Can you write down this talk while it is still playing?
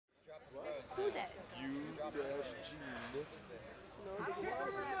U-G. You know, it doesn't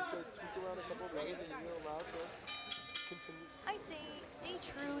matter. You just gotta tweak around a couple of letters and you're allowed to continue. I say stay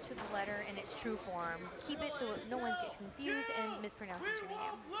true to the letter in its true form. Keep it so no one gets confused and mispronounces your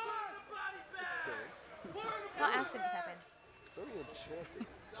name. That's how accidents happen. Very enchanted.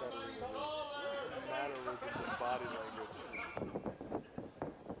 Mannerisms and body language.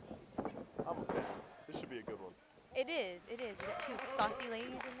 I'm a fan. This should be a good one. It is, it is. You got two saucy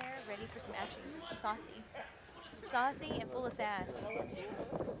ladies in there ready for some action. Saucy. Saucy and full of sass.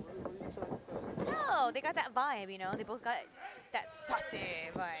 No, they got that vibe, you know. They both got that saucy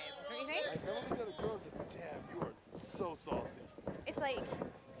vibe. Don't you think? I never got a girl and said, damn, you are so saucy. It's like,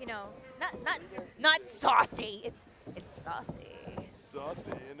 you know, not saucy. It's saucy.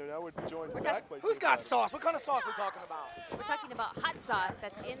 Saucy, and now we're joined back by Who's got sauce? What kind of sauce we talking about? We're talking about hot sauce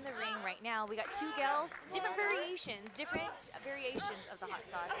that's in the ring right now. We got two gals, different variations of the hot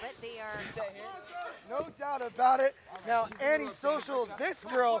sauce, but they are. No doubt about it. Now, Antisocial, this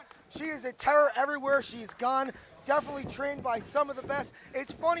girl, she is a terror everywhere she's gone. Definitely trained by some of the best.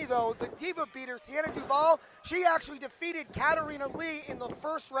 It's funny though, the diva beater, Sienna Duval, she actually defeated Katarina Leigh in the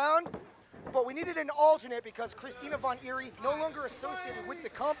first round. But we needed an alternate because Christina Von Eerie no longer associated with the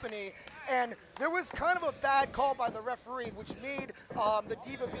company, and there was kind of a bad call by the referee, which made the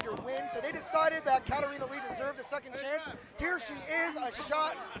Diva Beater win. So they decided that Katarina Leigh deserved a second chance. Here she is, a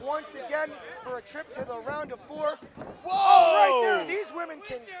shot once again for a trip to the round of 4. Whoa! Oh, right there, these women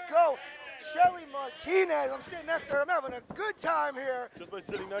can go. Shelly Martinez, I'm sitting next to her. I'm having a good time here. Just by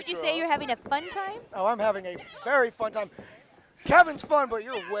sitting next to her. Did you say you're having a fun time? Oh, I'm having a very fun time. Kevin's fun, but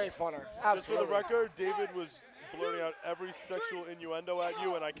you're way funner. Absolutely. Just for the record, David was blurting out every sexual innuendo at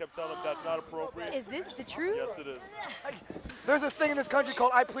you, and I kept telling him that's not appropriate. Is this the truth? Yes, it is. There's a thing in this country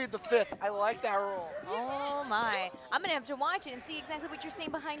called I plead the fifth. I like that rule. Oh my. I'm gonna have to watch it and see exactly what you're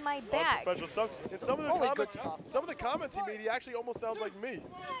saying behind my back. Special. Some of the comments he made, he actually almost sounds like me.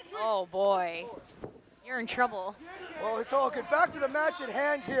 Oh boy. You're in trouble. Well, it's all good. Back to the match at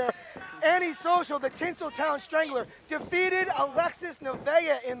hand here. Antisocial, the Tinseltown Strangler, defeated Alexis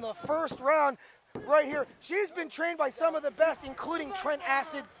Nevaeh in the first round. Right here, she's been trained by some of the best, including Trent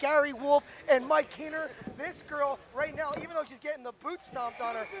Acid, Gary Wolf, and Mike Keener. This girl, right now, even though she's getting the boot stomped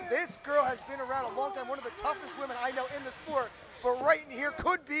on her, this girl has been around a long time, one of the toughest women I know in the sport. But right in here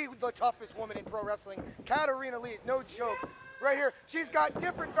could be the toughest woman in pro wrestling. Katarina Leigh, no joke. Right here, she's got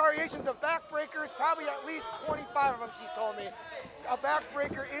different variations of backbreakers, probably at least 25 of them, she's told me. A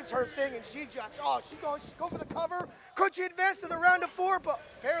backbreaker is her thing, and she just, she's going for the cover. Could she advance to the round of 4, but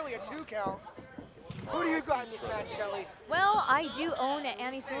barely a 2 count. Who do you got in this match, Shelly? Well, I do own an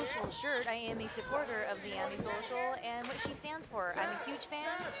Antisocial shirt. I am a supporter of the Antisocial and what she stands for. I'm a huge fan.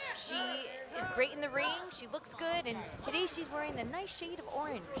 She is great in the ring. She looks good, and today she's wearing a nice shade of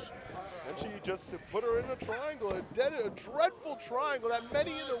orange. And she just put her in a triangle, a dreadful triangle that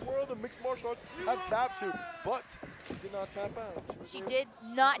many in the world of mixed martial arts have tapped to, but she did not tap out. She did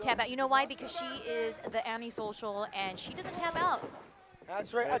not tap out. You know why? Because she is the Antisocial, and she doesn't tap out.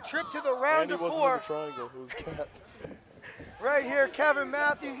 That's right. A trip to the round of 4. Wasn't in the triangle. It was Cat. Right here, Kevin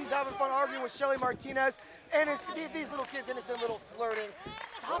Matthews. He's having fun arguing with Shelly Martinez. And these little kids, innocent little flirting.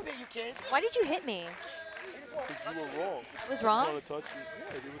 Stop it, you kids. Why did you hit me? Because you were wrong. I was wrong? I was touch you.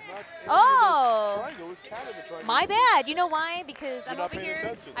 Yeah, it was not. Oh. Triangle. It was Cat in the triangle. My bad. You know why? Because You're I'm not over paying here.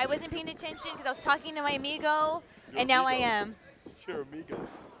 attention. I wasn't paying attention because I was talking to my amigo, Your and now I amigo. am. Your amigo.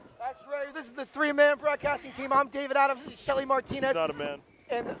 That's right. This is the 3-man broadcasting team. I'm David Adams. This is Shelly Martinez. She's not a man.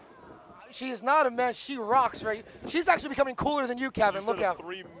 And she is not a man. She rocks, right? She's actually becoming cooler than you, Kevin. Look out. The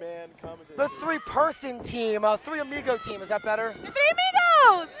 3-man commentator. The 3-person team, 3-amigo team. Is that better? The 3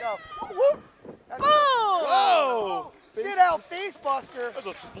 amigos! Go. Whoop. Boom! Whoa! Sit out, face buster. That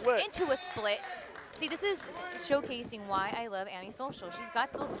was a split. Into a split. See, this is showcasing why I love Antisocial. She's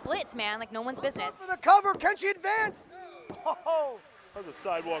got those splits, man, like no one's business. For the cover, can she advance? Oh. That was a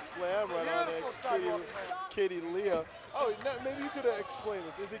sidewalk slam right on there. Katie Leah. Oh, no, maybe you could explain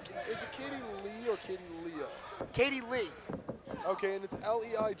this. Is it Katie Leigh or Katie Leah? Katie Leigh. Okay, and it's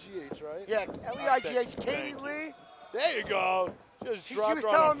L-E-I-G-H, right? Yeah, L-E-I-G-H. Katie Leigh. There you go. Just She dropped was her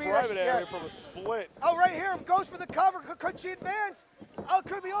on telling a me that private she- area yeah. from a split. Oh, right here, goes for the cover. Could she advance? Oh, it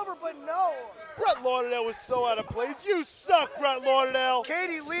could be over, but no. Brett Lauderdale was so out of place. You suck, Brett Lauderdale.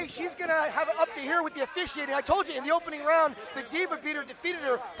 Katie Leigh, she's going to have it up to here with the officiating. I told you, in the opening round, the Diva Beater defeated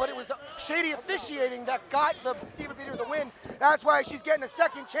her, but it was shady officiating that got the Diva Beater the win. That's why she's getting a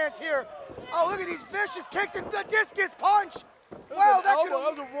second chance here. Oh, look at these vicious kicks and the discus punch. Wow, that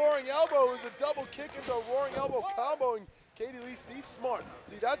was a roaring elbow. It was a double kick into a roaring elbow combo. And Katie Leigh, she's smart.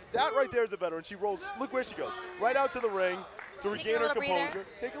 See, that right there is a veteran. She rolls. Look where she goes. Right out to the ring. To regain her composure.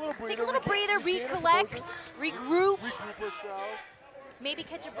 Take a little breather, recollect, regroup. Regroup herself. Maybe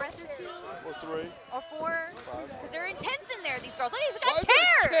catch a breath or 2. Or 3. Or 4. 5. Because they're intense in there, these girls. Look, he's got Why a is there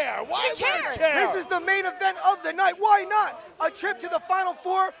a chair. chair? Why is there a chair? This is the main event of the night. Why not? A trip to the Final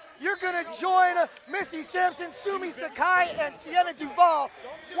Four. You're going to join Missy Sampson, Sumi Sakai, and Sienna Duval.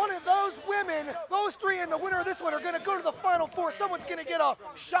 One of those women, those 3 and the winner of this one are going to go to the Final Four. Someone's going to get a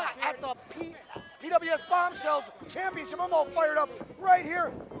shot at the PWS Bombshells Championship. I'm all fired up right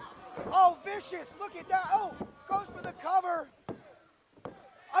here. Oh, vicious. Look at that. Oh, goes for the cover.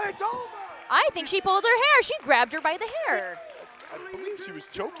 It's over. I think she pulled her hair. She grabbed her by the hair. I believe she was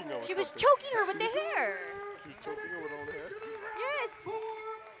choking her. She was choking her with the hair. She was choking her with her own hair? Yes.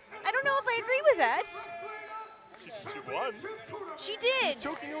 I don't know if I agree with that. She won. She did.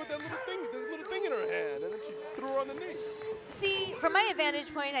 Choking her with that little thing in her hand, and then she threw her on the knee. See, from my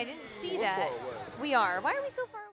vantage point, I didn't see We're that. far away. We are. Why are we so